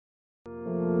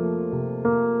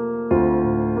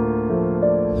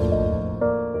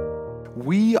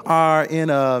We are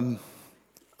in a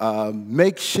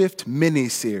makeshift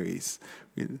mini-series.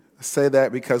 We say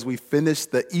that because we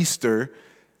finished the Easter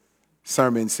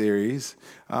sermon series.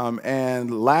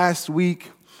 And last week,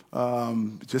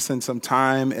 just in some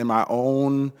time in my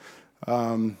own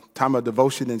time of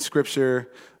devotion in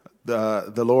Scripture,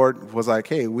 the Lord was like,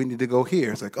 hey, we need to go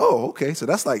here. It's like, oh, okay, so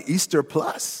that's like Easter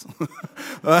plus.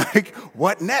 Like,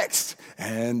 what next?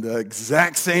 And the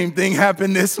exact same thing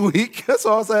happened this week.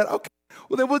 So I said, okay,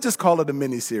 well, then we'll just call it a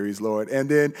mini-series, Lord, and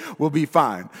then we'll be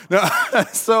fine.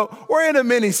 So we're in a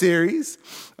mini-series.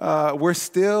 We're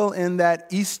still in that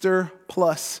Easter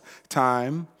plus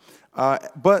time.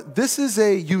 But this is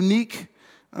a unique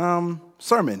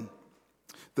sermon.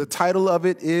 The title of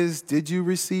it is, Did You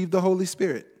Receive the Holy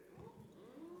Spirit?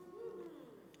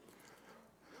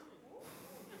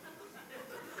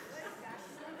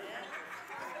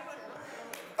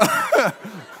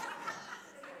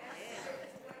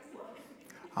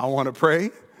 I want to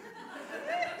pray.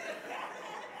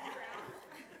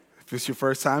 If it's your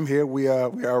first time here, we are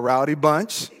a rowdy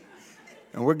bunch,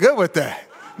 and we're good with that.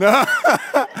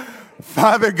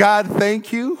 Father God,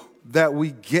 thank you that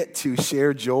we get to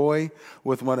share joy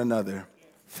with one another.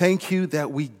 Thank you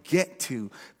that we get to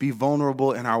be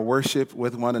vulnerable in our worship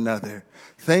with one another.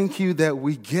 Thank you that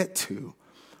we get to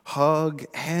hug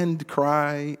and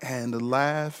cry and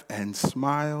laugh and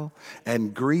smile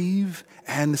and grieve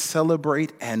and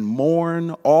celebrate and mourn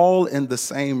all in the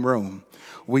same room.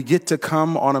 We get to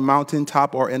come on a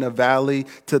mountaintop or in a valley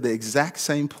to the exact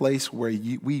same place where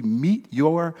we meet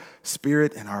your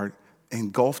spirit and are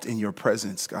engulfed in your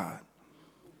presence, God.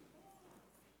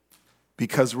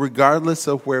 Because regardless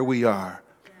of where we are,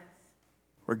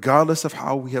 regardless of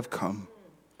how we have come,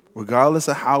 regardless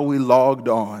of how we logged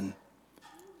on,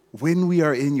 when we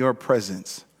are in your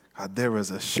presence, God, there is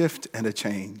a shift and a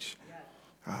change,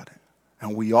 God,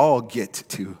 and we all get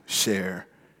to share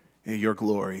in your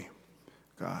glory,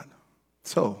 God.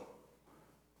 So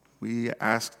we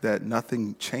ask that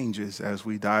nothing changes as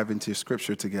we dive into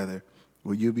Scripture together.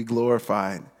 Will you be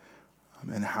glorified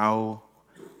in how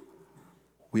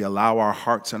we allow our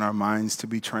hearts and our minds to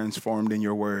be transformed in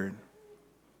your word?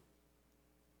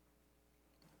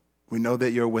 We know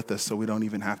that you're with us, so we don't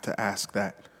even have to ask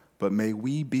that. But may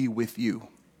we be with you.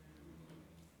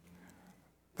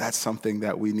 That's something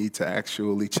that we need to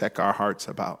actually check our hearts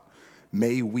about.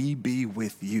 May we be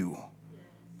with you,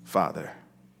 Father.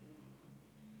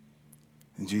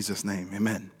 In Jesus' name,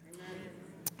 amen.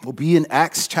 We'll be in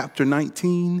Acts chapter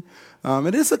 19.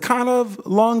 It is a kind of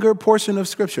longer portion of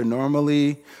Scripture.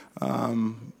 Normally,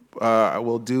 I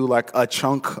will do like a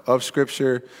chunk of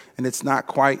Scripture, and it's not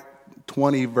quite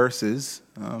 20 verses,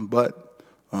 but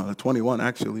 21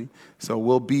 actually. So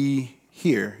we'll be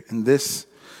here in this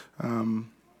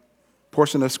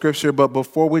portion of Scripture. But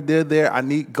before we I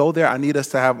need us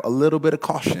to have a little bit of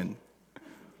caution.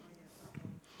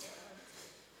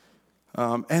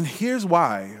 And here's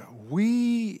why.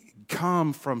 We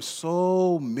come from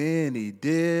so many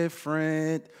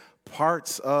different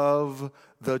parts of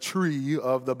the tree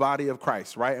of the body of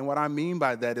Christ, right? And what I mean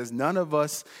by that is none of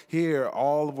us here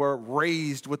all were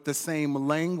raised with the same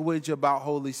language about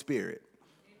Holy Spirit.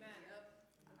 Amen.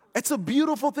 It's a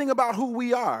beautiful thing about who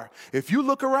we are. If you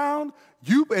look around,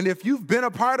 if you've been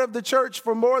a part of the church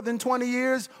for more than 20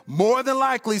 years, more than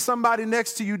likely somebody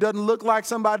next to you doesn't look like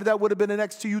somebody that would have been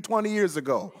next to you 20 years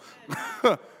ago,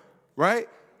 right?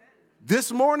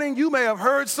 This morning, you may have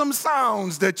heard some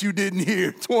sounds that you didn't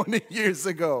hear 20 years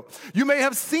ago. You may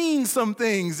have seen some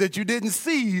things that you didn't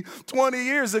see 20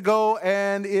 years ago.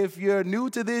 And if you're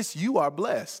new to this, you are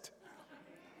blessed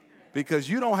because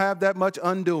you don't have that much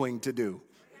undoing to do.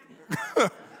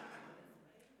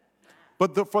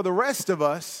 But for the rest of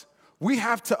us, we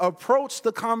have to approach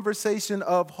the conversation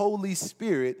of Holy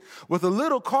Spirit with a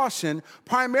little caution,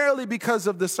 primarily because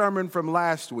of the sermon from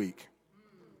last week.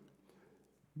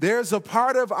 There's a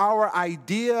part of our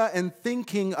idea and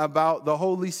thinking about the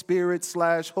Holy Spirit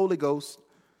 / Holy Ghost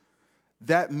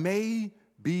that may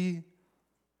be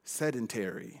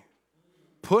sedentary,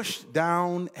 pushed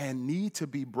down, and need to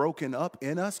be broken up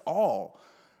in us all,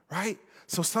 right?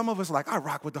 So some of us are like, I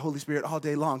rock with the Holy Spirit all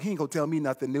day long. He ain't going to tell me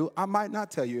nothing new. I might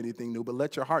not tell you anything new, but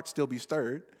let your heart still be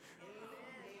stirred.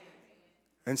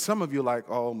 And some of you are like,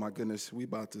 oh, my goodness, we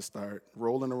about to start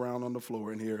rolling around on the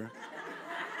floor in here.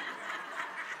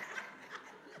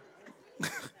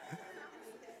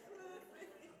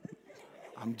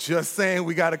 I'm just saying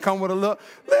we got to come with a look.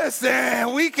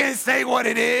 Listen, we can say what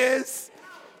it is.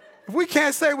 If we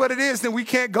can't say what it is, then we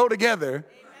can't go together.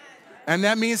 And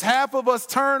that means half of us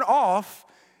turn off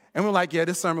and we're like, yeah,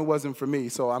 this sermon wasn't for me,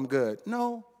 so I'm good.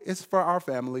 No, it's for our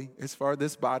family. It's for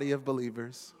this body of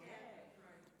believers.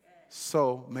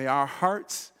 So may our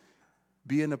hearts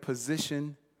be in a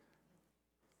position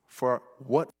for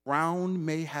what ground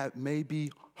may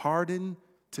be hardened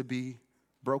to be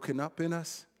broken up in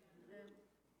us.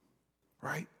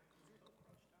 Right?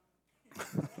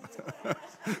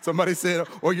 Somebody said,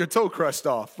 or your toe crushed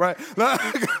off, right?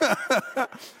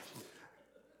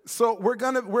 So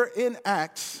we're in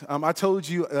Acts. I told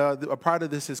you a part of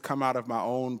this has come out of my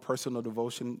own personal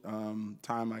devotion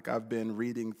time. Like I've been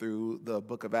reading through the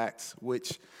book of Acts,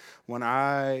 which when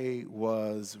I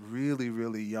was really,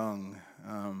 really young,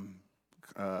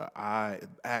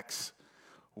 Acts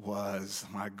was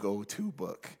my go-to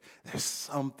book. There's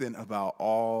something about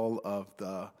all of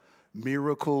the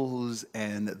miracles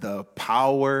and the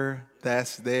power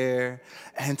that's there,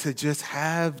 and to just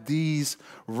have these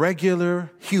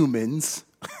regular humans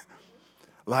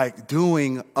like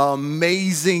doing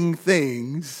amazing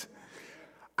things.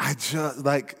 I just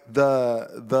like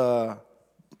the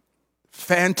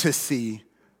fantasy,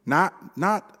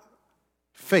 not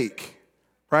fake.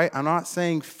 Right? I'm not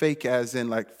saying fake as in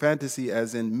like fantasy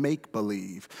as in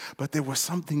make-believe, but there was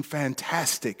something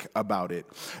fantastic about it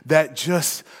that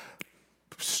just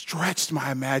stretched my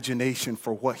imagination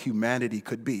for what humanity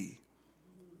could be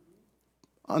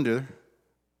under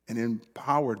and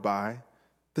empowered by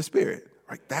the Spirit.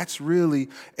 Right? That's really,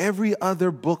 every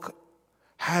other book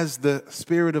has the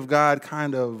Spirit of God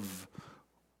kind of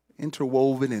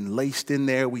interwoven and laced in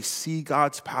there. We see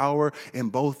God's power in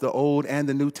both the Old and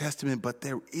the New Testament, but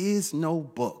there is no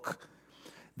book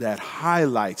that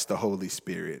highlights the Holy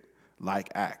Spirit like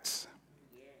Acts.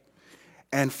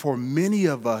 And for many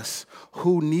of us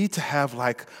who need to have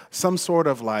like some sort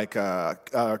of like a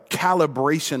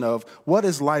calibration of what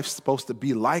is life supposed to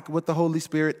be like with the Holy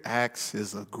Spirit, Acts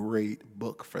is a great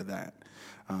book for that.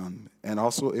 And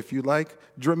also, if you like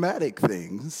dramatic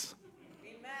things,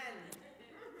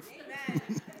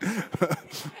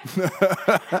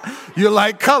 you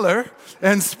like color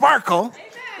and sparkle,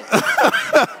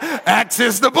 Acts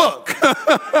is the book.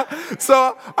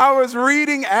 So I was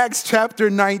reading Acts chapter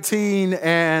 19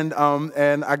 and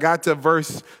I got to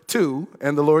verse 2,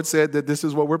 and the Lord said that this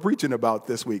is what we're preaching about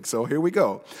this week. So here we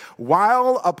go.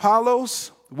 While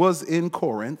Apollos was in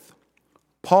Corinth,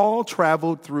 Paul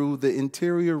traveled through the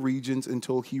interior regions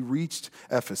until he reached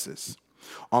Ephesus,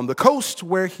 on the coast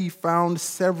where he found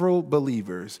several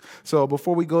believers. So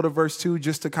before we go to verse 2,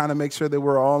 just to kind of make sure that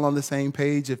we're all on the same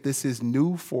page, if this is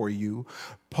new for you,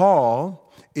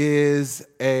 Paul is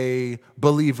a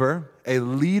believer, a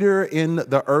leader in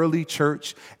the early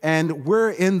church, and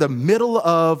we're in the middle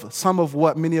of some of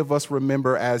what many of us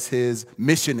remember as his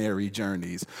missionary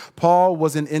journeys. Paul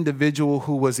was an individual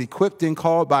who was equipped and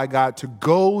called by God to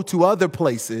go to other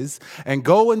places and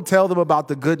go and tell them about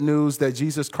the good news that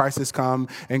Jesus Christ has come,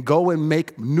 and go and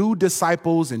make new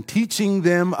disciples and teaching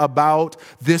them about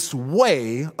this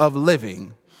way of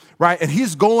living. Right? And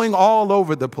he's going all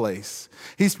over the place.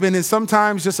 He's spending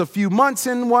sometimes just a few months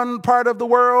in one part of the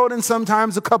world and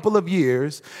sometimes a couple of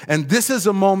years. And this is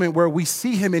a moment where we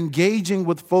see him engaging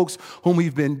with folks whom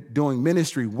we've been doing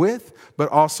ministry with, but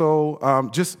also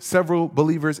just several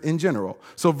believers in general.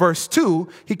 So verse 2,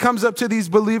 he comes up to these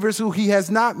believers who he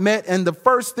has not met. And the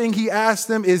first thing he asks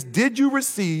them is, did you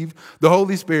receive the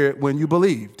Holy Spirit when you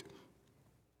believed?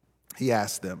 He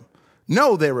asked them.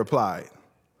 No, they replied.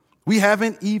 We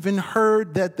haven't even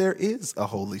heard that there is a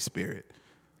Holy Spirit.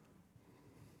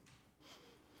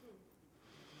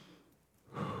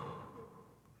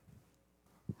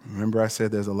 Remember I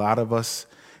said there's a lot of us,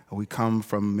 we come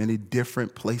from many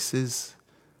different places,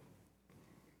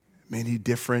 many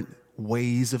different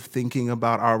ways of thinking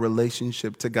about our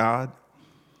relationship to God.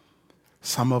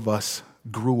 Some of us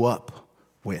grew up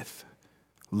with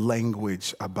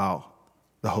language about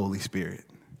the Holy Spirit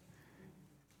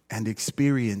and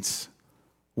experience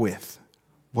with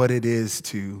what it is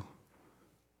to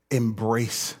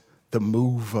embrace the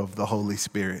move of the Holy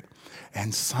Spirit.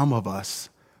 And some of us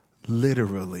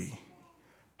literally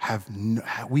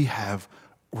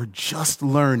we're just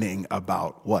learning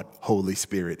about what Holy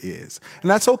Spirit is.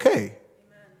 And that's okay.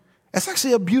 That's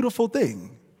actually a beautiful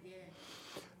thing.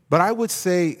 But I would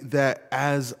say that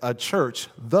as a church,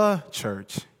 the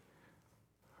church,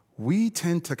 we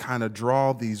tend to kind of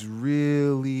draw these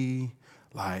really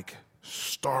like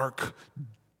stark,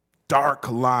 dark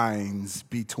lines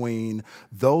between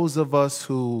those of us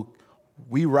who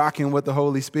we rocking with the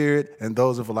Holy Spirit and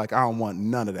those of like, I don't want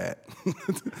none of that.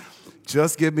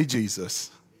 Just give me Jesus.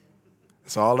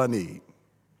 That's all I need.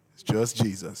 It's just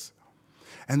Jesus.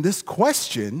 And this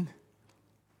question,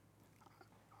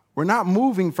 we're not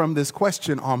moving from this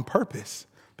question on purpose,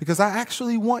 because I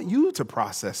actually want you to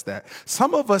process that.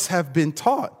 Some of us have been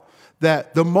taught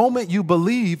that the moment you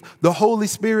believe, the Holy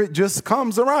Spirit just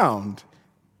comes around.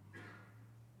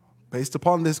 Based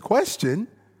upon this question,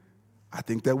 I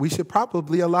think that we should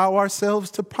probably allow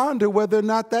ourselves to ponder whether or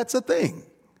not that's a thing.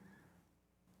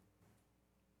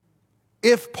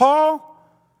 If Paul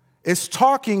is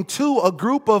talking to a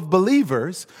group of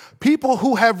believers, people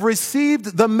who have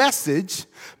received the message,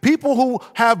 people who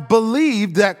have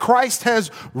believed that Christ has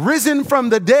risen from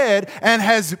the dead and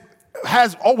has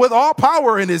with all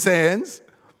power in his hands,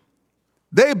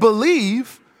 they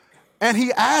believe, and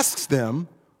he asks them,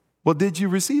 well, did you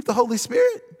receive the Holy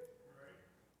Spirit?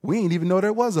 We didn't even know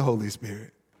there was a Holy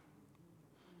Spirit.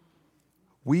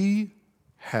 We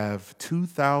have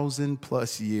 2,000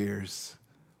 plus years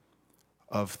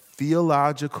of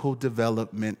theological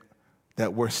development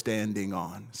that we're standing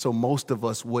on. So most of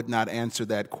us would not answer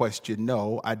that question,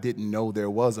 no, I didn't know there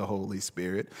was a Holy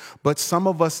Spirit. But some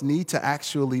of us need to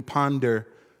actually ponder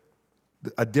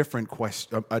a different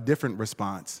question, a different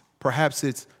response. Perhaps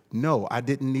it's, no, I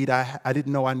didn't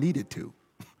know I needed to.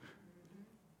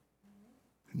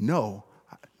 No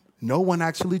one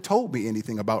actually told me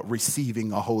anything about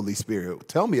receiving a Holy Spirit.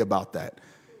 Tell me about that.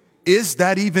 Is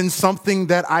that even something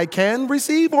that I can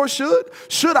receive or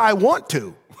should I want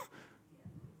to?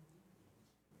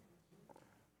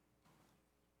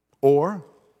 Or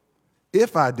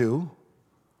if I do,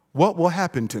 what will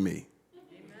happen to me?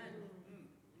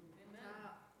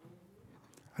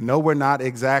 I know we're not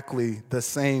exactly the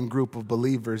same group of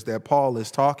believers that Paul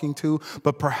is talking to,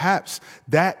 but perhaps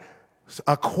that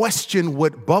a question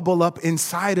would bubble up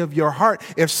inside of your heart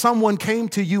if someone came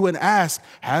to you and asked,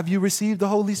 have you received the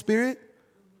Holy Spirit?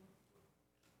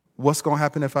 What's going to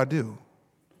happen if I do?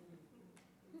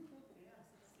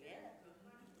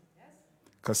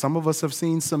 Because some of us have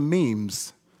seen some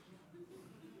memes.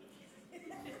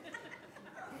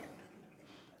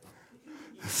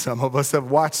 Some of us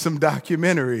have watched some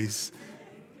documentaries.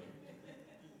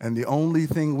 And the only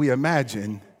thing we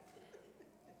imagine,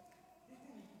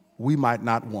 we might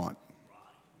not want.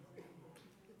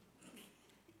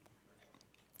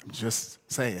 I'm just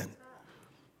saying.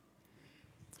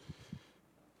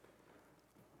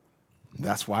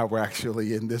 That's why we're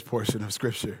actually in this portion of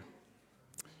Scripture.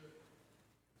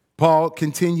 Paul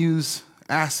continues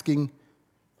asking,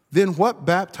 then what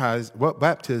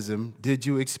baptism did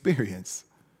you experience?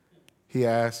 He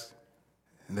asked,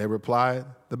 and they replied,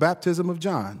 the baptism of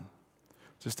John.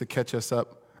 Just to catch us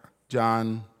up,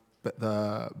 John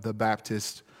the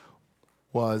Baptist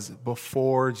was,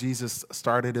 before Jesus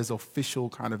started his official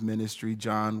kind of ministry,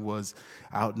 John was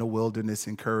out in the wilderness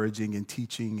encouraging and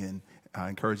teaching and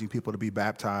encouraging people to be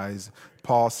baptized.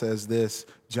 Paul says this,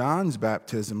 John's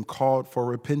baptism called for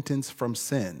repentance from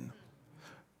sin.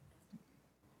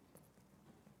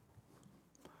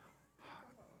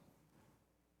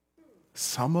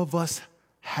 Some of us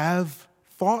have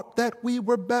thought that we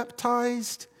were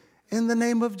baptized in the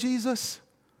name of Jesus.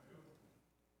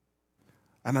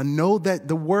 And I know that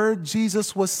the word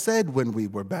Jesus was said when we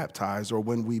were baptized or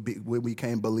when we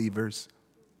became believers.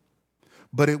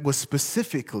 But it was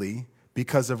specifically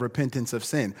because of repentance of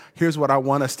sin. Here's what I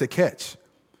want us to catch.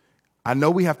 I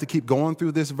know we have to keep going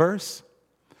through this verse,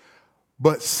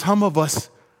 but some of us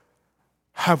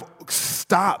have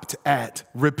stopped at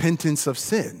repentance of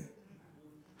sin.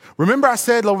 Remember I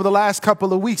said over the last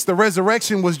couple of weeks, the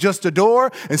resurrection was just a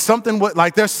door and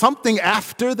there's something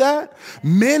after that.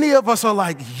 Many of us are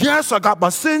like, yes, I got my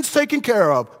sins taken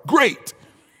care of. Great.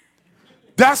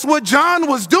 That's what John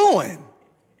was doing.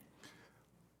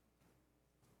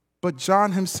 But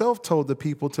John himself told the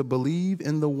people to believe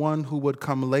in the one who would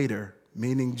come later,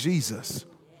 meaning Jesus.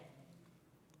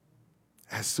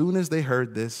 As soon as they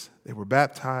heard this, they were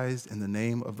baptized in the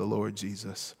name of the Lord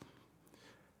Jesus.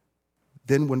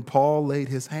 Then when Paul laid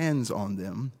his hands on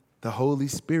them, the Holy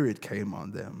Spirit came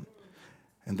on them,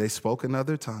 and they spoke in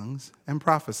other tongues and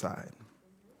prophesied.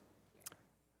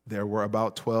 There were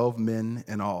about 12 men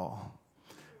in all.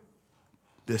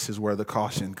 This is where the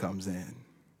caution comes in.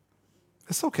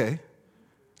 It's okay.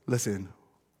 Listen,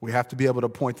 we have to be able to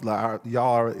point to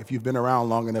y'all. If you've been around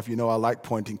long enough, you know I like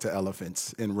pointing to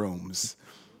elephants in rooms.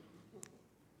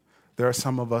 There are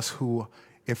some of us who,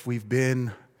 if we've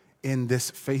been in this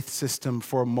faith system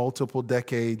for multiple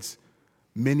decades,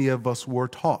 many of us were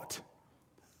taught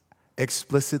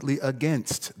explicitly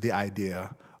against the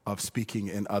idea of speaking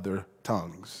in other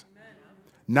tongues.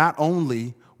 Not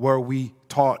only were we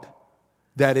taught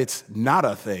that it's not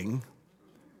a thing,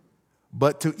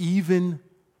 but to even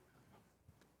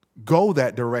go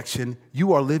that direction,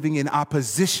 you are living in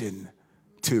opposition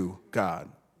to God.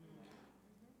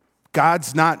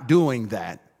 God's not doing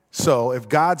that. So if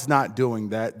God's not doing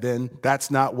that, then that's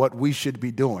not what we should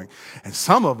be doing. And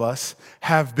some of us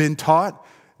have been taught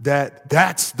that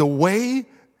that's the way.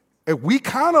 We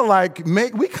kind of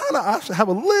have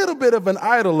a little bit of an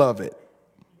idol of it.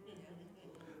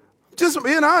 Just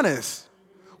being honest.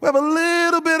 We have a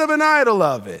little bit of an idol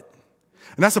of it.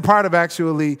 And that's a part of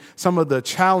actually some of the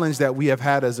challenge that we have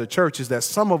had as a church is that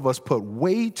some of us put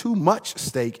way too much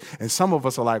stake, and some of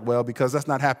us are like, well, because that's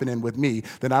not happening with me,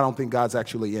 then I don't think God's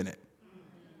actually in it.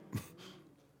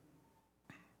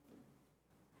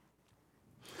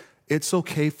 It's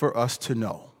okay for us to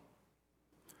know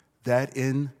that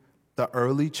in the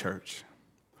early church,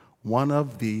 one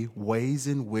of the ways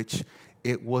in which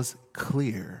it was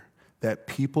clear that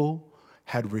people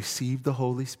had received the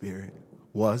Holy Spirit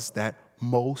was that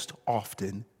most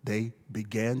often they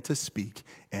began to speak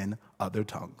in other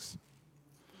tongues.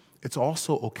 It's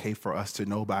also okay for us to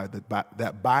know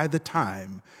that by the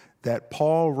time that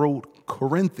Paul wrote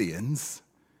Corinthians,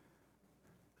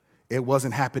 it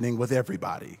wasn't happening with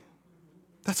everybody.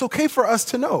 That's okay for us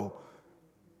to know.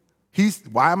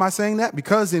 Why am I saying that?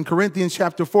 Because in Corinthians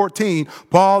chapter 14,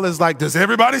 Paul is like, does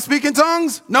everybody speak in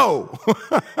tongues? No.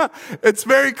 It's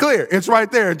very clear. It's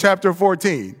right there in chapter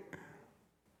 14.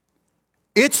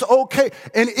 It's okay.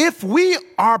 And if we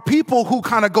are people who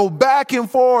kind of go back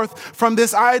and forth from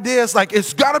this idea, it's like,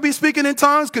 it's got to be speaking in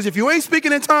tongues, because if you ain't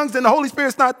speaking in tongues, then the Holy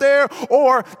Spirit's not there,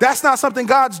 or that's not something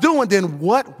God's doing, then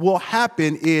what will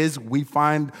happen is we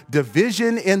find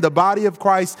division in the body of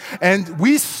Christ, and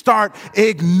we start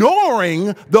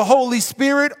ignoring the Holy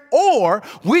Spirit, or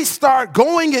we start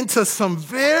going into some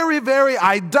very, very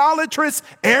idolatrous,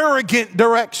 arrogant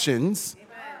directions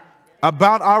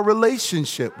about our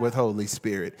relationship with Holy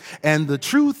Spirit. And the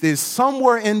truth is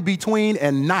somewhere in between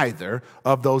and neither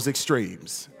of those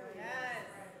extremes.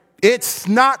 It's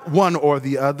not one or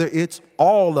the other. It's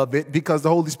all of it, because the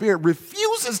Holy Spirit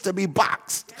refuses to be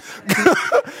boxed.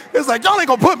 It's like, y'all ain't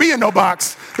gonna put me in no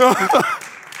box. I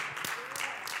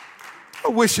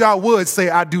wish y'all would say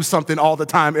I do something all the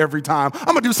time, every time. I'm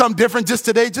gonna do something different just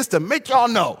today, just to make y'all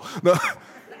know.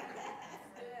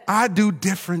 I do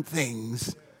different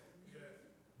things.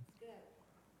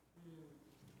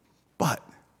 But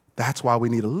that's why we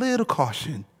need a little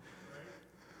caution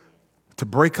to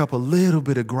break up a little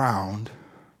bit of ground.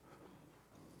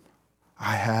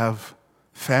 I have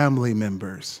family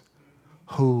members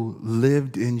who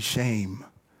lived in shame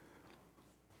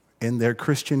in their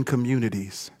Christian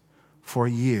communities for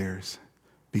years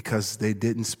because they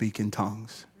didn't speak in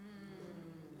tongues.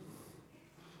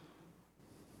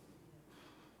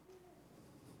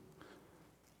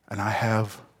 And I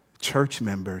have church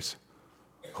members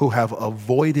who have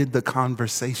avoided the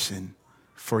conversation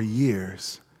for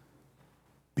years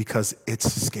because it's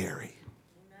scary.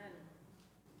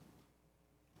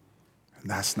 And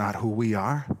that's not who we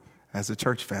are as a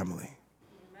church family.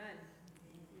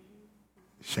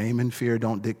 Shame and fear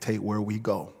don't dictate where we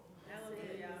go.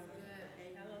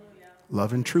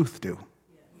 Love and truth do.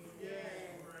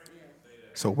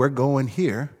 So we're going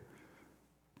here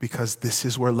because this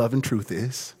is where love and truth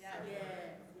is.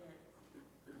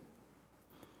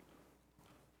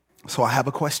 So I have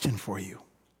a question for you.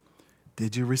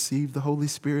 Did you receive the Holy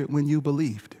Spirit when you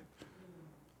believed?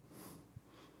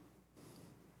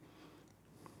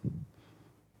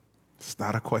 It's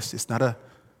not a question. It's not a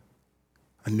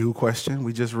new question.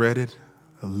 We just read it.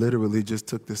 I literally just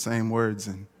took the same words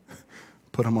and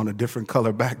put them on a different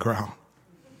color background.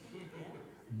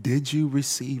 Did you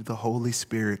receive the Holy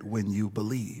Spirit when you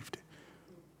believed?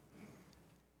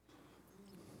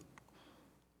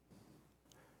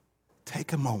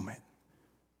 Take a moment.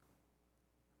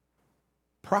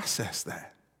 Process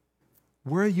that.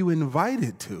 Where are you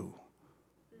invited to?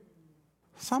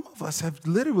 Some of us have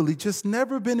literally just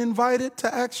never been invited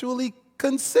to actually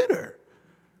consider.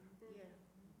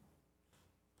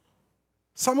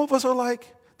 Some of us are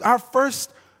like, our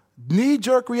first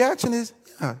knee-jerk reaction is,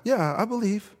 yeah, I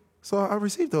believe. So I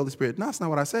received the Holy Spirit. No, that's not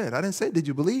what I said. I didn't say, did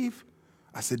you believe?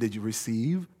 I said, did you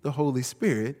receive the Holy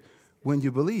Spirit when you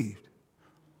believed?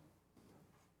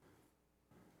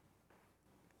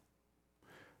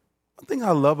 One thing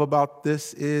I love about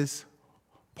this is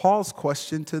Paul's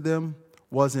question to them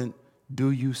wasn't, do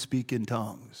you speak in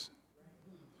tongues?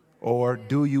 Or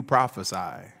do you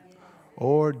prophesy?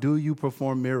 Or do you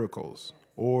perform miracles?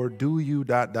 Or do you ...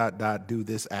 do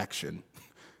this action?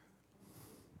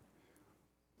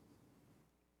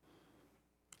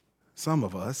 Some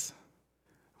of us,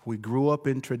 we grew up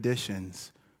in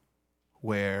traditions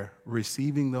where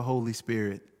receiving the Holy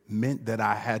Spirit meant that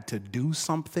I had to do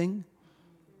something.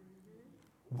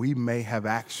 We may have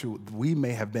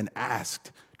been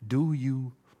asked, do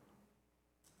you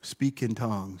speak in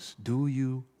tongues? Do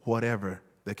you? Whatever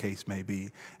the case may be.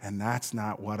 And that's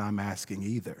not what I'm asking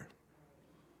either.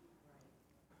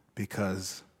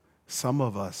 Because some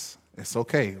of us, it's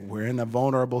okay, we're in a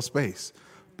vulnerable space,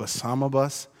 but some of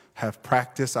us have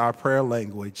practiced our prayer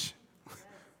language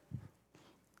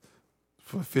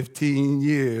for 15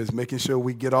 years, making sure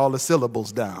we get all the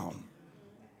syllables down.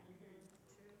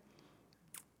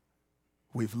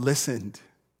 We've listened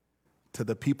to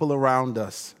the people around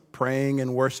us praying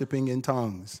and worshiping in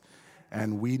tongues,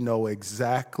 and we know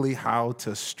exactly how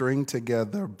to string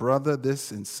together brother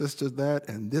this and sister that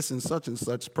and this and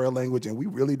such prayer language, and we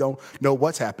really don't know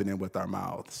what's happening with our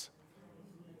mouths.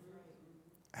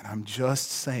 And I'm just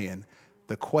saying,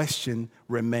 the question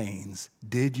remains,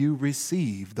 did you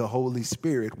receive the Holy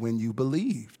Spirit when you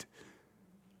believed?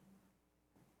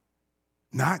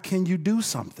 Not can you do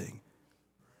something.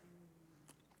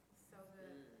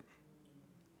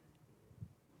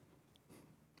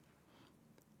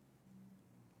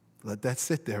 Let that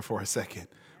sit there for a second.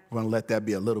 We're going to let that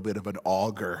be a little bit of an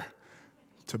auger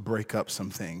to break up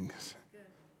some things.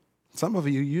 Some of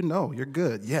you, you know, you're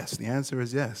good. Yes, the answer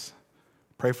is yes.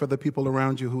 Pray for the people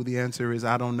around you who the answer is,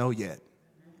 I don't know yet.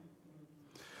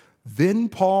 Then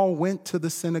Paul went to the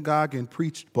synagogue and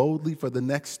preached boldly for the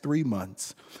next 3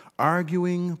 months,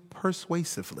 arguing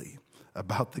persuasively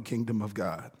about the kingdom of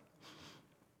God.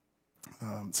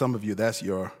 Some of you, that's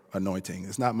your anointing.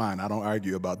 It's not mine. I don't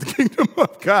argue about the kingdom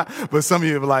of God. But some of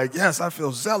you are like, yes, I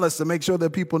feel zealous to make sure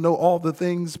that people know all the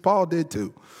things Paul did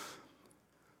too.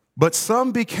 But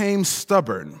some became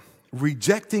stubborn,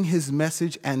 rejecting his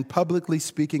message and publicly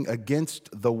speaking against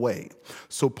the way.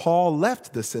 So Paul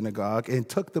left the synagogue and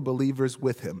took the believers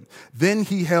with him. Then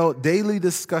he held daily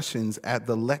discussions at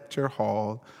the lecture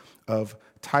hall of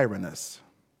Tyrannus.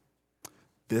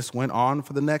 This went on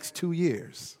for the next 2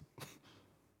 years.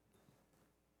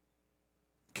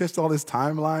 Catch all this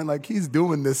timeline? Like he's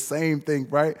doing this same thing,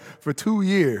 right? For 2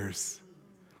 years.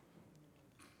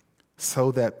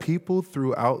 So that people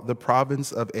throughout the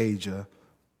province of Asia,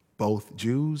 both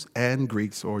Jews and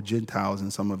Greeks or Gentiles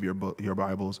in some of your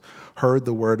Bibles, heard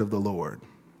the word of the Lord.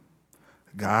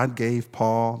 God gave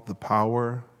Paul the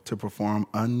power to perform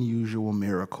unusual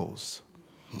miracles.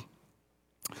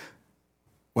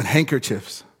 When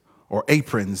handkerchiefs or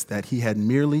aprons that he had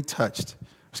merely touched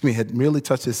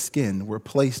his skin, were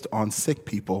placed on sick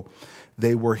people,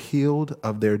 they were healed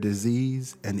of their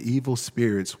disease and evil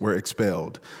spirits were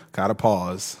expelled. Gotta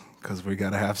pause, because we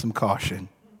gotta have some caution.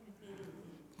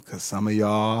 Because some of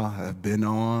y'all have been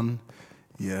on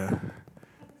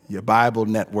your Bible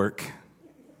network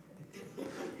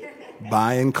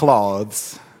buying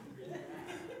cloths.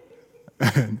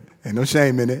 Ain't no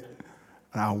shame in it.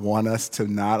 I want us to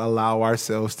not allow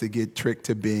ourselves to get tricked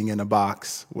to being in a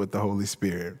box with the Holy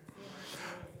Spirit.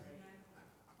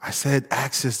 I said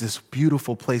Acts is this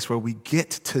beautiful place where we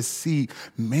get to see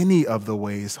many of the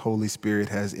ways Holy Spirit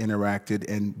has interacted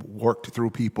and worked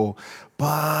through people,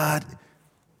 but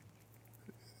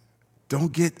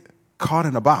don't get caught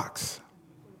in a box.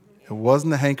 It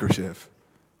wasn't the handkerchief.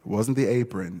 It wasn't the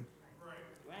apron.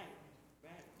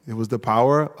 It was the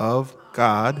power of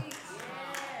God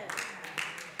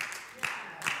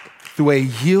through a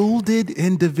yielded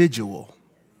individual.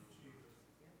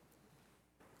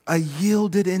 A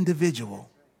yielded individual.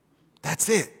 That's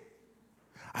it.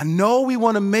 I know we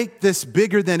want to make this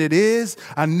bigger than it is.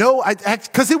 I know,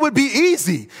 because it would be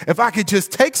easy if I could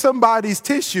just take somebody's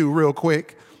tissue real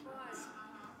quick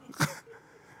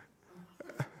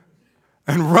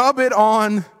and rub it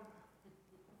on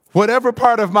whatever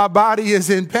part of my body is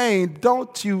in pain.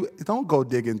 Don't go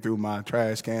digging through my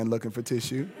trash can looking for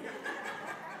tissue.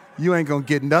 You ain't going to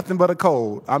get nothing but a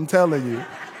cold. I'm telling you.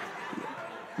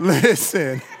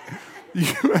 Listen,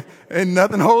 ain't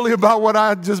nothing holy about what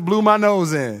I just blew my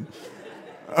nose in.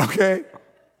 Okay?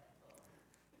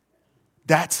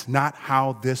 That's not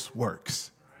how this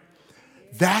works.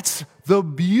 That's the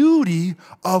beauty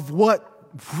of what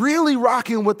really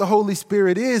rocking with the Holy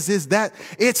Spirit is that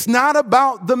it's not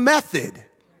about the method.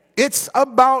 It's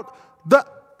about the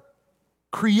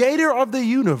Creator of the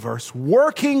universe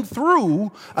working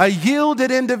through a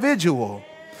yielded individual.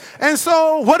 And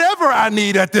so whatever I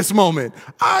need at this moment,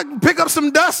 I pick up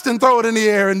some dust and throw it in the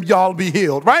air and y'all be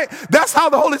healed, right? That's how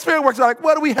the Holy Spirit works. Like,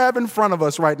 what do we have in front of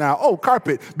us right now? Oh,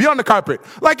 carpet. Be on the carpet.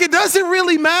 Like, it doesn't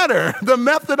really matter. The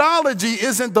methodology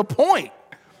isn't the point.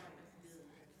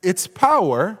 It's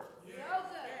power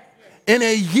in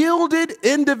a yielded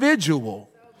individual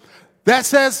that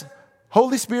says,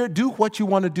 Holy Spirit, do what you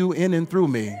want to do in and through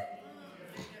me.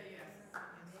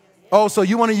 Oh, so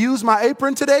you want to use my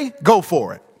apron today? Go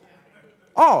for it.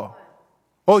 Oh,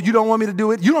 Oh, you don't want me to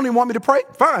do it? You don't even want me to pray?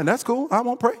 Fine, that's cool. I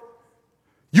won't pray.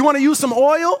 You want to use some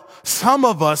oil? Some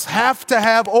of us have to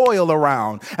have oil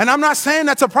around. And I'm not saying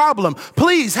that's a problem.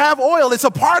 Please have oil. It's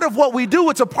a part of what we do.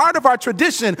 It's a part of our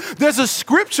tradition. There's a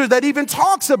scripture that even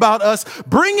talks about us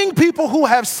bringing people who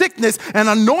have sickness and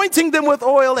anointing them with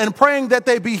oil and praying that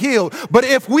they be healed. But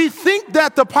if we think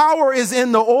that the power is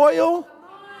in the oil,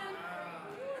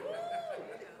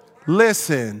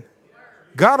 listen,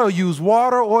 God will use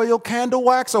water, oil, candle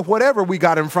wax, or whatever we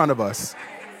got in front of us.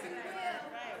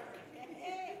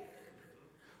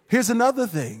 Here's another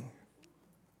thing.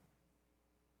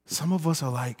 Some of us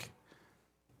are like,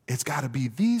 it's got to be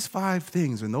these 5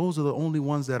 things, and those are the only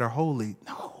ones that are holy.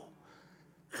 No.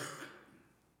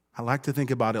 I like to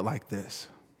think about it like this.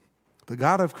 The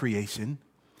God of creation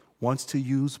wants to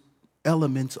use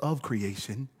elements of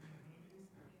creation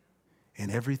in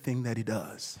everything that he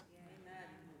does.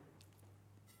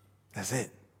 That's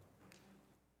it.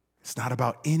 It's not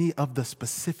about any of the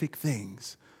specific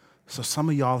things. So some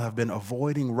of y'all have been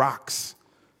avoiding rocks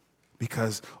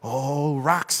because,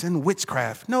 rocks and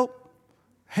witchcraft. Nope.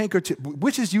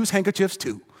 Witches use handkerchiefs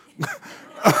too.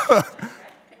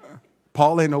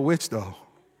 Paul ain't no witch though.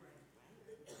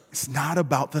 It's not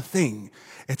about the thing.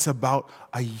 It's about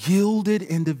a yielded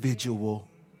individual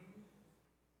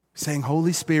saying,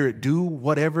 Holy Spirit, do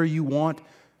whatever you want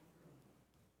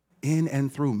in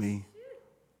and through me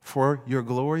for your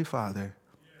glory, Father,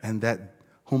 and that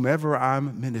whomever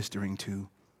I'm ministering to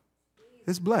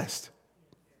is blessed.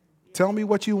 Tell me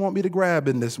what you want me to grab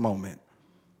in this moment.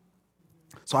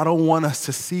 So I don't want us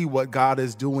to see what God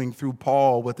is doing through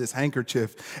Paul with his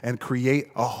handkerchief and create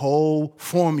a whole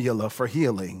formula for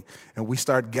healing. And we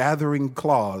start gathering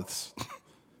cloths.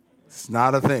 It's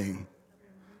not a thing.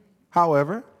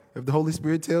 However, if the Holy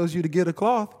Spirit tells you to get a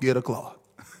cloth, get a cloth.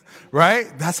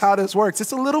 Right? That's how this works.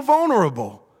 It's a little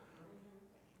vulnerable.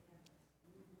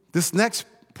 This next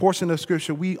portion of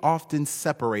scripture we often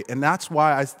separate, and that's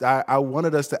why I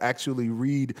wanted us to actually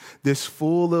read this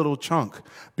full little chunk,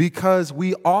 because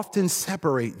we often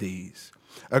separate these.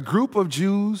 A group of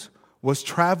Jews was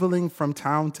traveling from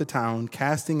town to town,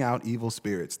 casting out evil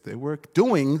spirits. They were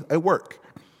doing a work.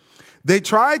 They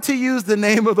tried to use the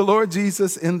name of the Lord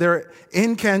Jesus in their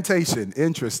incantation,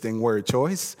 interesting word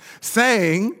choice,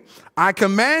 saying, I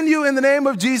command you in the name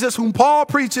of Jesus, whom Paul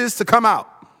preaches, to come out.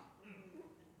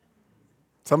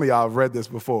 Some of y'all have read this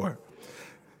before.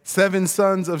 7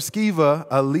 sons of Sceva,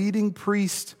 a leading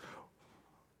priest,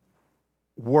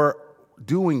 were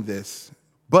doing this.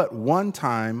 But one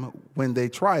time when they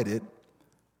tried it,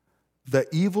 the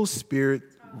evil spirit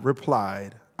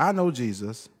replied, I know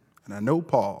Jesus and I know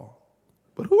Paul,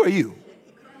 but who are you?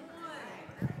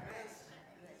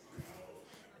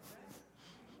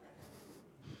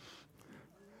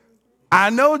 I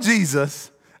know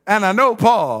Jesus and I know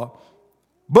Paul,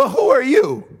 but who are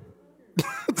you?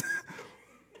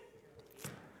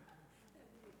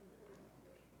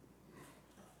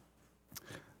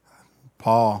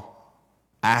 Paul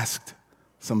asked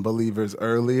some believers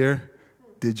earlier,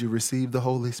 did you receive the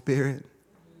Holy Spirit?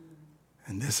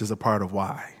 And this is a part of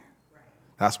why.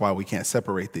 That's why we can't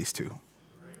separate these two.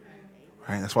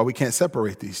 Right? That's why we can't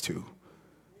separate these two.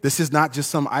 This is not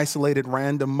just some isolated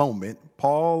random moment.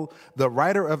 Paul, the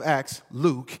writer of Acts,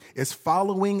 Luke, is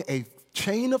following a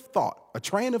train of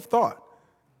thought.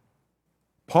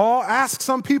 Paul asked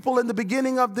some people in the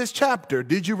beginning of this chapter,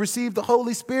 did you receive the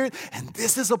Holy Spirit? And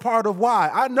this is a part of why.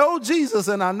 I know Jesus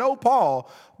and I know Paul,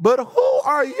 but who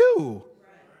are you?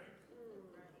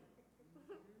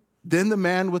 Then the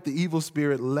man with the evil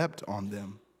spirit leapt on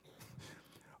them,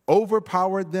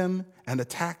 overpowered them, and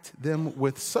attacked them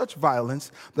with such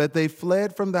violence that they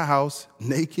fled from the house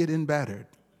naked and battered.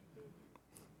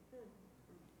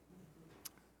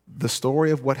 The story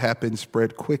of what happened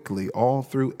spread quickly all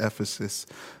through Ephesus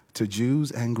to Jews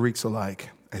and Greeks alike.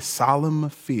 A solemn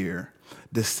fear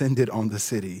descended on the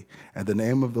city, and the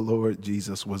name of the Lord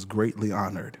Jesus was greatly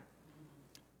honored.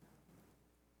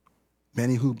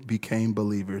 Many who became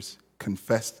believers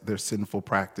confessed their sinful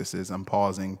practices. I'm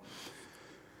pausing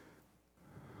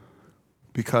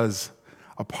because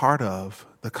a part of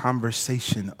the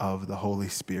conversation of the Holy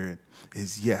Spirit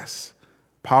is, yes,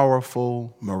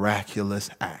 powerful, miraculous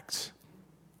acts.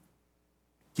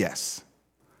 Yes.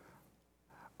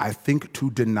 I think to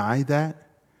deny that,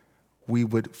 we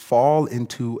would fall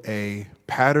into a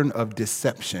pattern of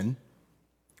deception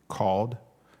called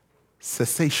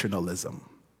cessationalism.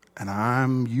 And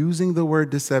I'm using the word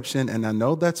deception, and I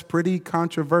know that's pretty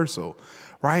controversial,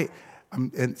 right?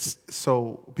 And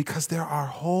so, because there are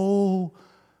whole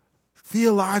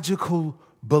theological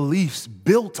beliefs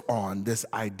built on this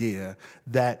idea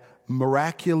that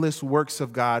miraculous works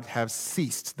of God have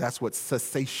ceased. That's what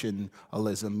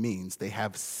cessationalism means. They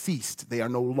have ceased. They are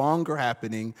no longer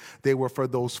happening. They were for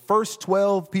those first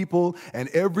 12 people, and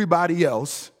everybody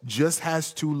else just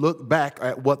has to look back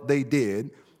at what they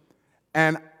did.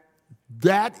 And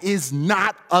that is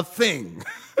not a thing.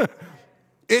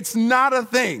 It's not a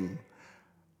thing.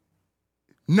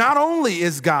 Not only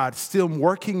is God still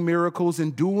working miracles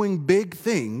and doing big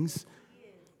things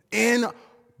in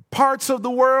parts of the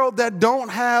world that don't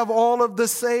have all of the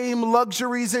same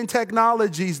luxuries and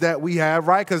technologies that we have,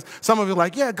 right? Because some of you are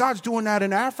like, yeah, God's doing that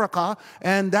in Africa,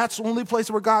 and that's the only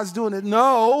place where God's doing it.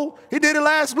 No, he did it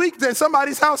last week at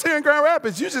somebody's house here in Grand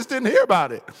Rapids. You just didn't hear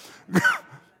about it.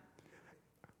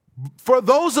 For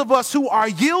those of us who are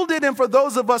yielded and for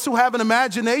those of us who have an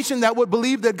imagination that would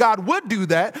believe that God would do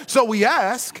that, so we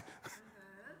ask,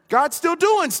 God's still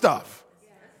doing stuff.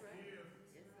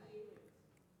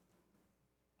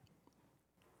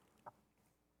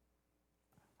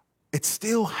 It's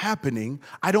still happening.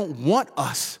 I don't want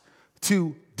us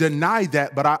to deny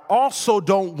that, but I also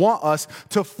don't want us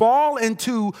to fall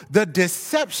into the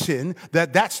deception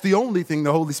that that's the only thing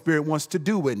the Holy Spirit wants to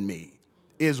do in me,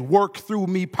 is work through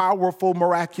me powerful,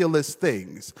 miraculous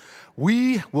things.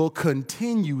 We will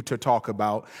continue to talk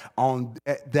about on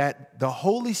that the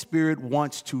Holy Spirit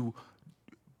wants to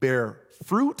bear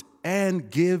fruit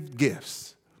and give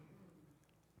gifts.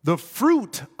 The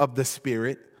fruit of the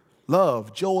Spirit: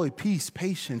 love, joy, peace,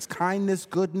 patience, kindness,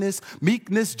 goodness,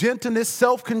 meekness, gentleness,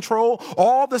 self-control,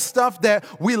 all the stuff that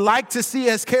we like to see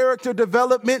as character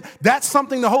development. That's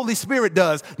something the Holy Spirit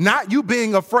does, not you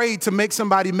being afraid to make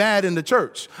somebody mad in the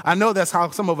church. I know that's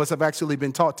how some of us have actually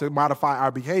been taught to modify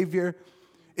our behavior,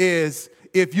 is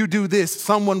if you do this,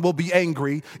 someone will be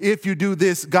angry. If you do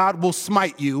this, God will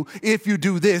smite you. If you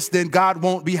do this, then God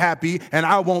won't be happy, and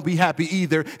I won't be happy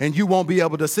either, and you won't be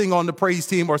able to sing on the praise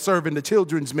team or serve in the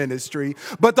children's ministry.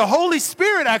 But the Holy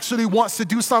Spirit actually wants to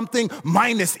do something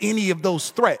minus any of those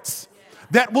threats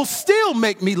that will still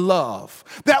make me love,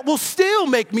 that will still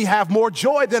make me have more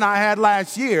joy than I had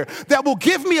last year, that will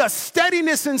give me a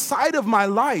steadiness inside of my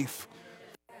life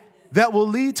that will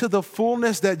lead to the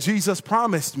fullness that Jesus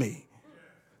promised me.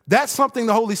 That's something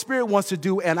the Holy Spirit wants to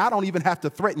do, and I don't even have to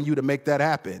threaten you to make that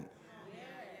happen.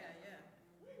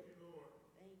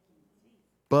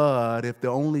 But if the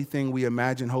only thing we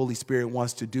imagine Holy Spirit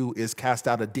wants to do is cast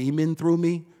out a demon through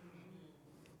me,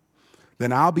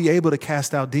 then I'll be able to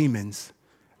cast out demons,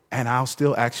 and I'll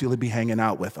still actually be hanging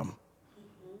out with them.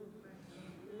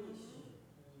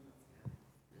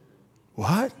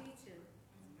 What?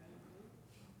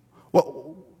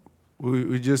 Well,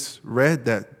 we just read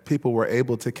that people were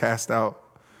able to cast out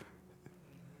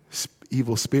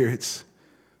evil spirits,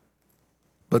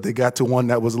 but they got to one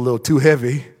that was a little too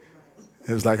heavy.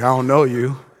 It was like, I don't know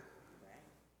you.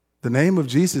 The name of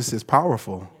Jesus is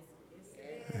powerful.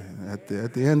 At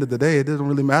the end of the day, it doesn't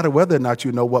really matter whether or not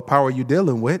you know what power you're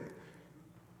dealing with.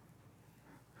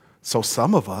 So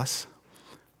some of us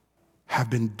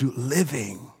have been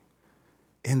living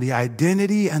in the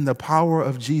identity and the power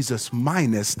of Jesus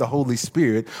minus the Holy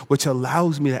Spirit, which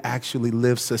allows me to actually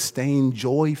live sustained,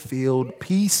 joy-filled,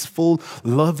 peaceful,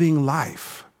 loving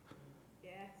life.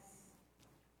 Yes.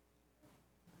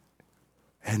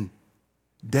 And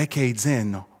decades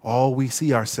in, all we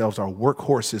see ourselves are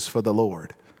workhorses for the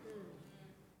Lord,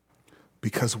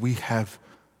 because we have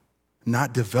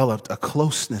not developed a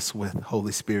closeness with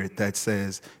Holy Spirit that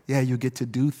says, yeah, you get to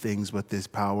do things with this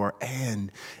power,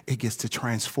 and it gets to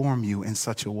transform you in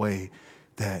such a way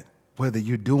that whether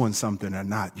you're doing something or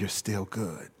not, you're still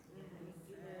good.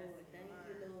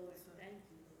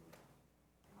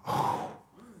 Oh,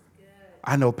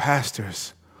 I know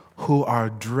pastors who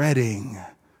are dreading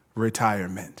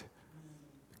retirement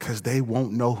because they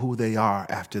won't know who they are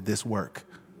after this work.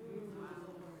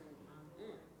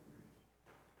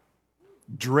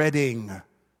 Dreading.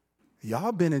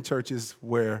 Y'all been in churches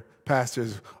where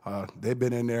pastors, they've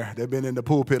been in the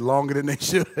pulpit longer than they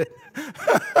should.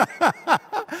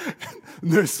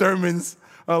 Their sermons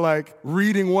are like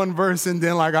reading one verse and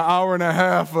then like an hour and a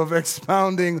half of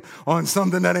expounding on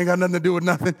something that ain't got nothing to do with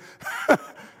nothing.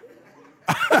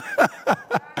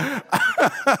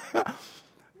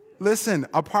 Listen,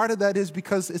 a part of that is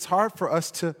because it's hard for us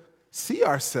to see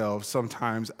ourselves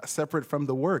sometimes separate from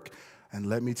the work. And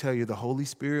let me tell you, the Holy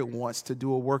Spirit wants to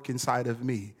do a work inside of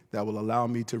me that will allow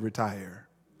me to retire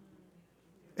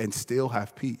and still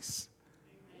have peace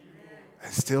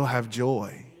and still have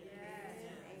joy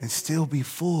and still be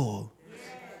full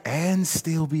and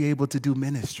still be able to do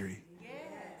ministry.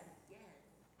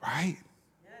 Right?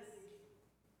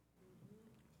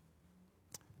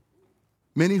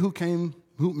 Many who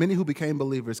Many who became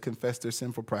believers confessed their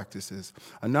sinful practices.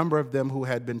 A number of them who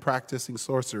had been practicing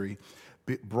sorcery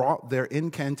brought their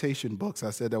incantation books. I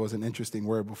said that was an interesting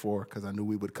word before because I knew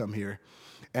we would come here.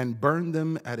 And burned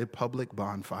them at a public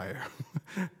bonfire.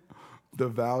 The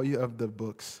value of the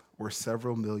books were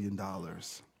several $1 million.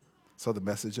 So the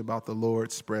message about the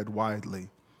Lord spread widely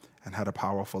and had a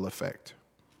powerful effect.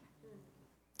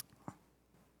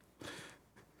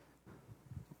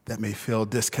 That may feel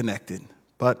disconnected,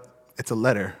 but it's a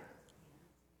letter.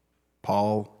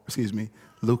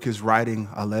 Luke is writing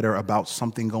a letter about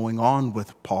something going on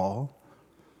with Paul,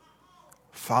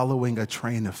 following a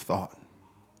train of thought.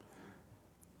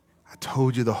 I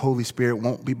told you the Holy Spirit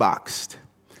won't be boxed.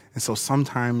 And so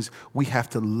sometimes we have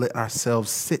to let ourselves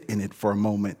sit in it for a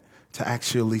moment to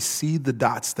actually see the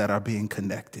dots that are being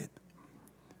connected.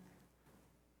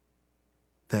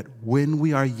 That when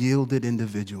we are yielded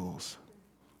individuals,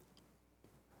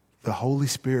 the Holy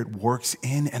Spirit works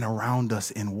in and around us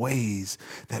in ways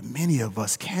that many of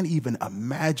us can't even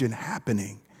imagine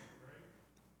happening.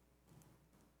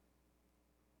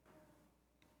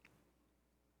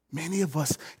 Many of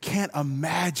us can't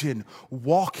imagine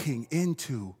walking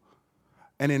into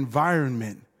an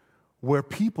environment where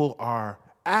people are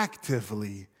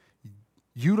actively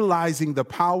utilizing the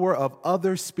power of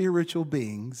other spiritual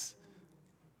beings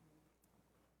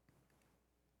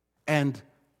and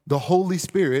the Holy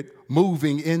Spirit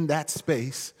moving in that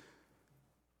space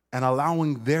and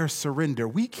allowing their surrender.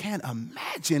 We can't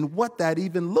imagine what that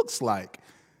even looks like.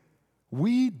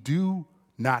 We do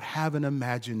not have an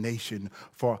imagination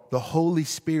for the Holy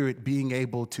Spirit being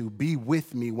able to be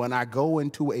with me when I go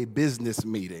into a business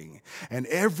meeting and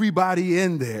everybody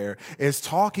in there is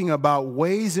talking about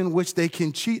ways in which they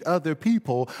can cheat other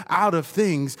people out of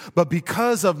things. But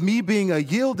because of me being a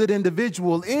yielded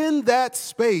individual in that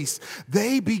space,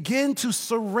 they begin to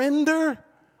surrender,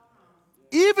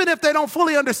 even if they don't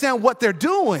fully understand what they're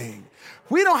doing.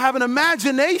 We don't have an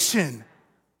imagination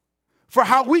for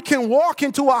how we can walk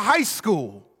into a high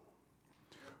school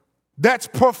that's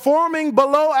performing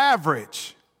below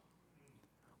average,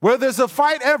 where there's a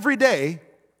fight every day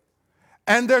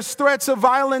and there's threats of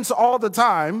violence all the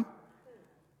time,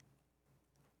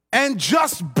 and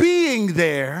just being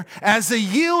there as a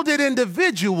yielded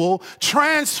individual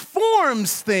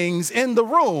transforms things in the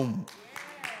room.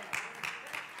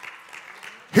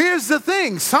 Here's the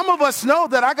thing. Some of us know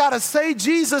that I got to say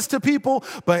Jesus to people,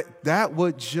 but that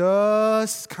would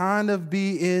just kind of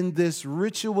be in this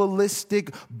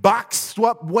ritualistic, boxed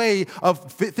up way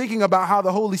of thinking about how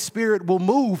the Holy Spirit will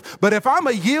move. But if I'm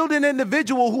a yielding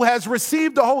individual who has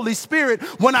received the Holy Spirit,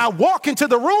 when I walk into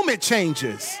the room, it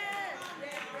changes.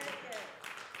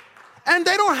 And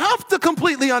they don't have to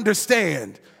completely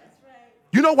understand.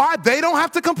 You know why they don't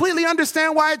have to completely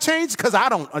understand why it changed? Because I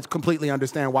don't completely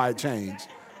understand why it changed.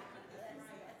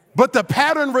 But the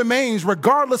pattern remains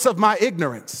regardless of my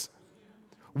ignorance.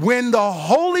 When the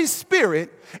Holy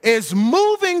Spirit is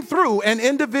moving through an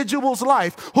individual's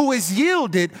life who is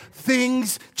yielded,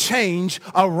 things change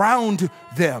around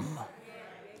them.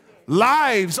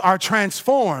 Lives are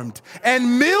transformed,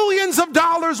 and millions of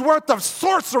dollars worth of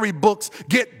sorcery books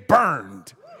get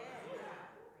burned.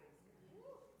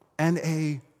 And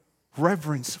a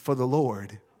reverence for the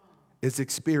Lord is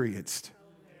experienced.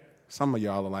 Some of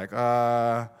y'all are like,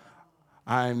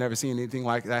 I ain't never seen anything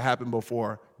like that happen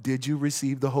before. Did you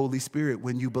receive the Holy Spirit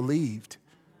when you believed?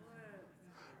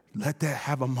 Let that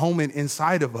have a moment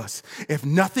inside of us. If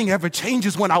nothing ever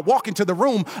changes when I walk into the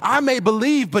room, I may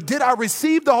believe, but did I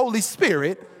receive the Holy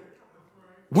Spirit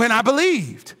when I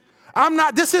believed?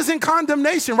 This isn't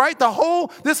condemnation, right?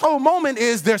 This whole moment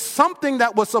is there's something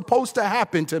that was supposed to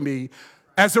happen to me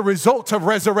as a result of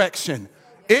resurrection.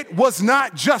 It was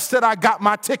not just that I got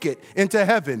my ticket into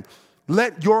heaven.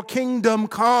 Let your kingdom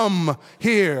come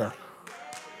here.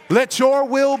 Let your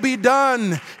will be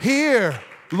done here,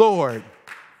 Lord.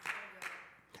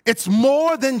 It's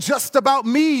more than just about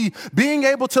me being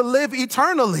able to live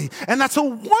eternally. And that's a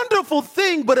wonderful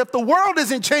thing, but if the world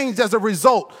isn't changed as a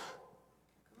result,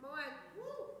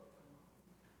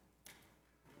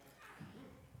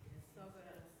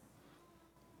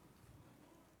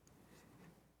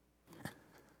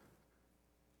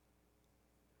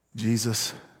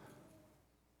 Jesus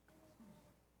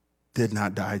did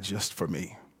not die just for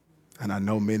me. And I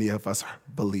know many of us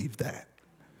believe that.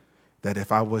 That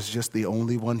if I was just the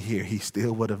only one here, he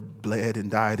still would have bled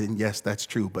and died. And yes, that's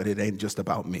true, but it ain't just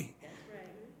about me. That's right.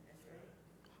 That's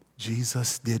right.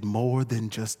 Jesus did more than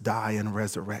just die and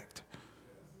resurrect.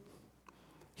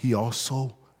 He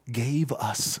also gave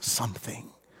us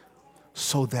something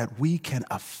so that we can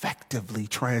effectively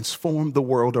transform the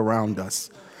world around us.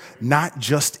 not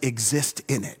just exist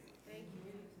in it.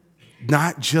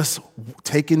 Not just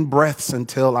taking breaths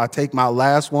until I take my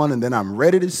last one and then I'm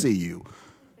ready to see you.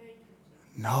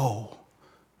 No.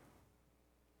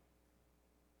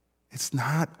 It's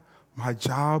not my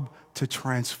job to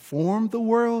transform the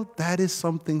world. That is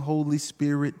something Holy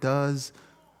Spirit does.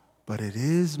 But it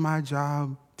is my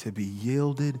job to be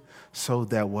yielded so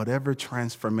that whatever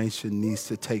transformation needs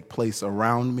to take place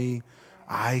around me,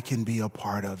 I can be a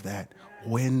part of that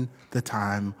when the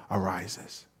time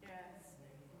arises.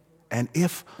 And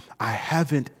if I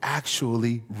haven't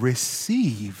actually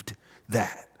received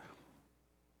that,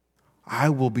 I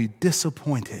will be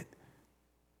disappointed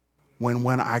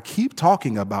when I keep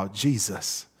talking about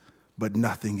Jesus, but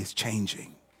nothing is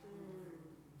changing.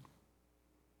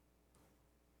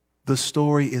 The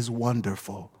story is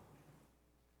wonderful,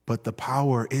 but the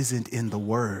power isn't in the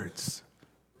words.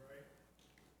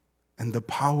 And the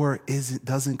power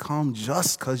doesn't come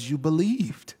just because you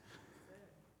believed.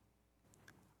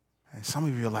 And some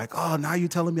of you are like, oh, now you're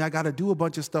telling me I got to do a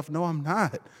bunch of stuff. No, I'm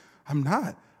not. I'm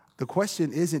not. The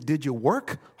question isn't, did you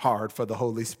work hard for the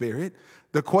Holy Spirit?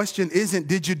 The question isn't,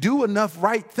 did you do enough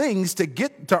right things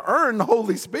to earn the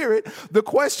Holy Spirit? The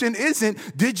question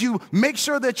isn't, did you make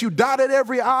sure that you dotted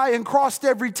every I and crossed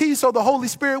every T so the Holy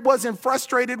Spirit wasn't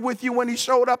frustrated with you when he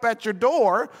showed up at your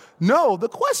door? No, the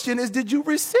question is, did you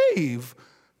receive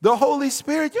the Holy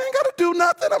Spirit? You ain't got to do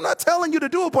nothing. I'm not telling you to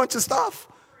do a bunch of stuff.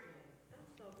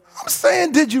 I'm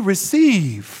saying, did you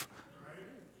receive?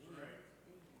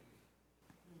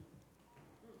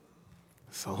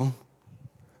 So,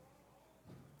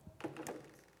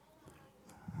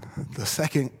 the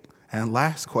second and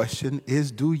last question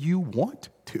is, do you want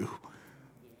to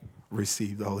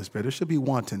receive the Holy Spirit? There should be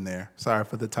want in there. Sorry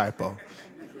for the typo.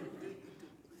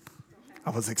 I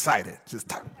was excited.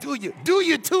 Just do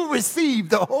you too receive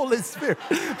the Holy Spirit?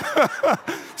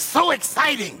 So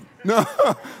exciting. No.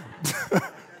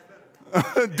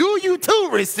 Do you too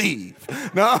receive?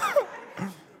 No.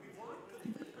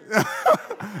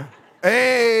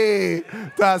 Hey,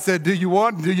 Todd said, do you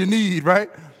want, do you need, right?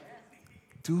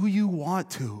 Do you want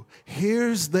to?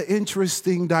 Here's the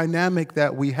interesting dynamic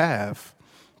that we have.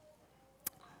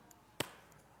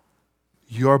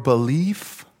 Your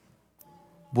belief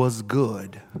was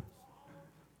good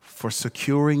for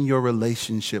securing your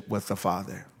relationship with the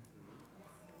Father.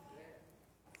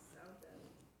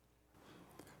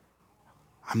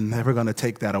 I'm never going to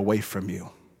take that away from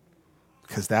you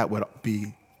because that would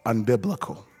be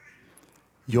unbiblical.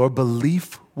 Your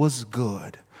belief was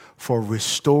good for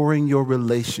restoring your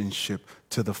relationship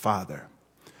to the Father.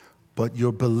 But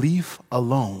your belief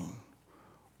alone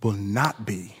will not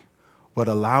be what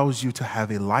allows you to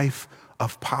have a life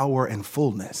of power and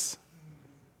fullness.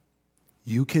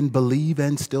 You can believe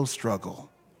and still struggle.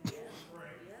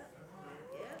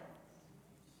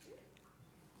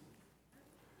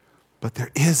 But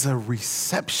there is a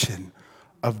reception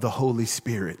of the Holy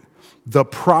Spirit, the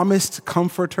promised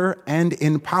comforter and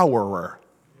empowerer.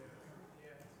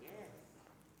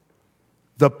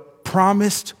 The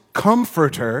promised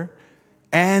comforter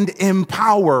and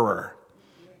empowerer.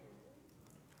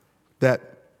 That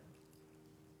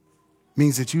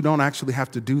means that you don't actually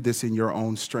have to do this in your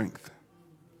own strength.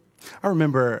 I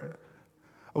remember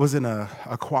I was in a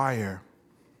choir,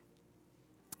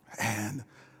 and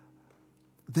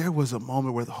there was a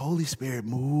moment where the Holy Spirit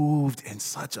moved in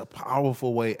such a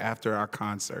powerful way after our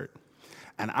concert.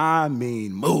 And I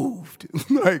mean moved.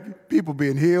 Like people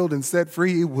being healed and set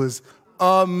free. It was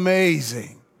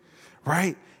amazing,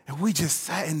 right? And we just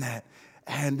sat in that.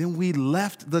 And then we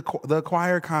left the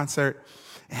choir concert,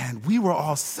 and we were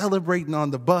all celebrating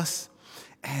on the bus.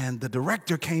 And the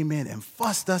director came in and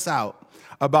fussed us out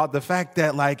about the fact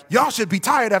that, like, y'all should be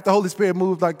tired after the Holy Spirit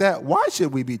moved like that. Why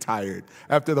should we be tired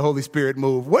after the Holy Spirit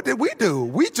moved? What did we do?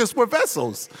 We just were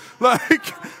vessels.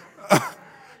 Like,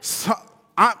 so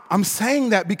I'm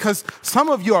saying that because some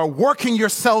of you are working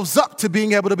yourselves up to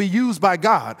being able to be used by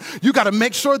God. You got to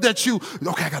make sure that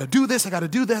I got to do this. I got to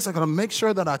do this. I got to make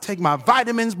sure that I take my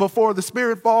vitamins before the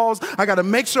Spirit falls. I got to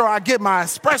make sure I get my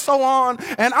espresso on.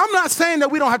 And I'm not saying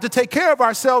that we don't have to take care of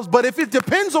ourselves, but if it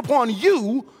depends upon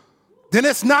you, then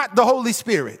it's not the Holy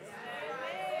Spirit.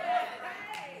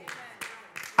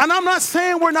 And I'm not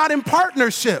saying we're not in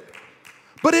partnership,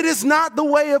 but it is not the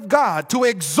way of God to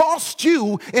exhaust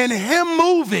you in Him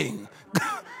moving.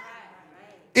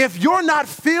 If you're not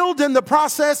filled in the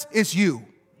process, it's you.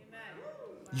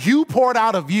 You poured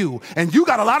out of you, and you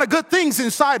got a lot of good things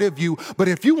inside of you, but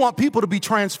if you want people to be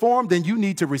transformed, then you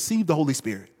need to receive the Holy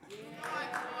Spirit.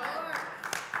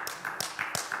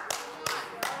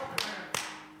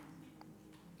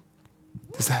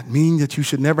 Does that mean that you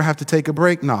should never have to take a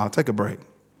break? No, take a break.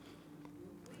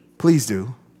 Please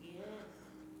do.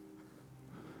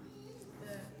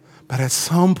 But at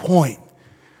some point,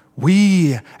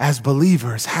 we as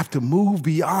believers have to move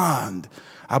beyond,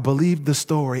 I believed the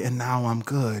story and now I'm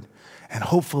good. And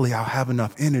hopefully I'll have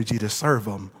enough energy to serve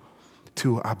them,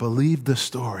 to I believe the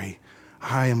story,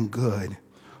 I am good.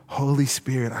 Holy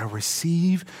Spirit, I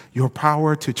receive your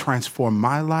power to transform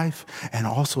my life and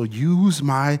also use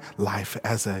my life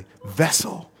as a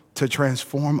vessel to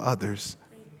transform others.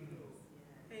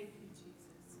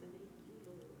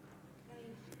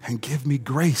 And give me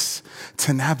grace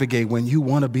to navigate when you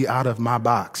want to be out of my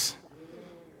box.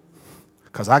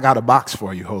 Because I got a box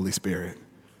for you, Holy Spirit.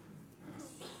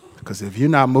 Because if you're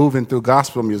not moving through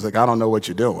gospel music, I don't know what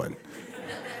you're doing.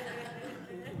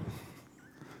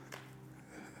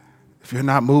 If you're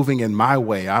not moving in my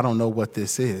way, I don't know what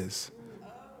this is.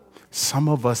 Some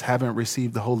of us haven't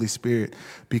received the Holy Spirit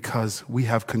because we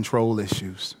have control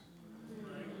issues.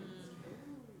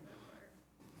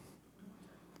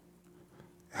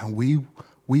 And we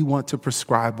want to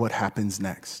prescribe what happens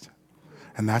next.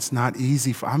 And that's not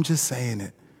easy. I'm just saying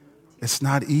it. It's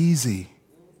not easy.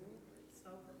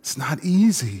 It's not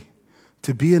easy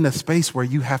to be in a space where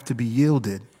you have to be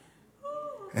yielded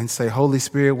and say, Holy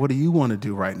Spirit, what do you want to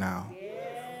do right now?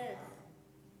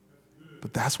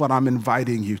 But that's what I'm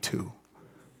inviting you to.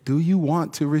 Do you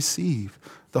want to receive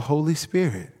the Holy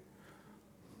Spirit?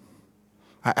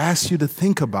 I asked you to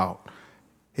think about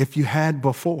if you had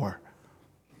before.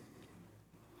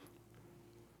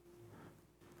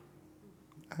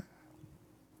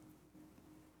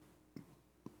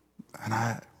 And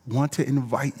I want to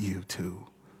invite you to.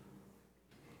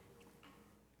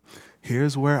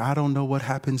 Here's where I don't know what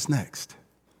happens next.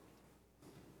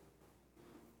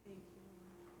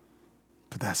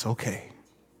 But that's okay.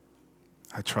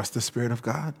 I trust the Spirit of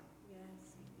God.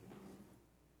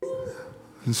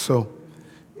 And so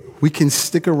we can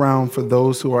stick around for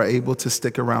those who are able to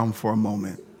stick around for a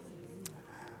moment.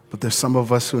 But there's some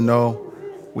of us who know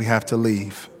we have to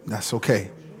leave. That's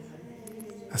okay.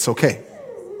 That's okay.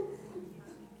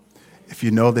 If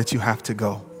you know that you have to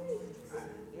go,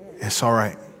 it's all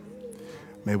right.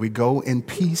 May we go in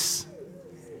peace,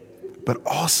 but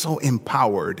also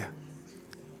empowered,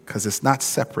 because it's not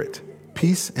separate.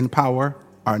 Peace and power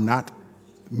are not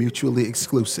mutually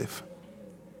exclusive.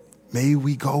 May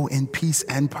we go in peace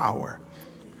and power,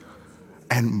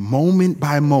 and moment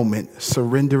by moment,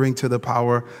 surrendering to the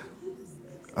power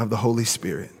of the Holy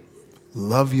Spirit.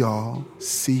 Love y'all.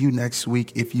 See you next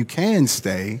week. If you can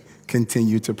stay,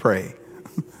 continue to pray.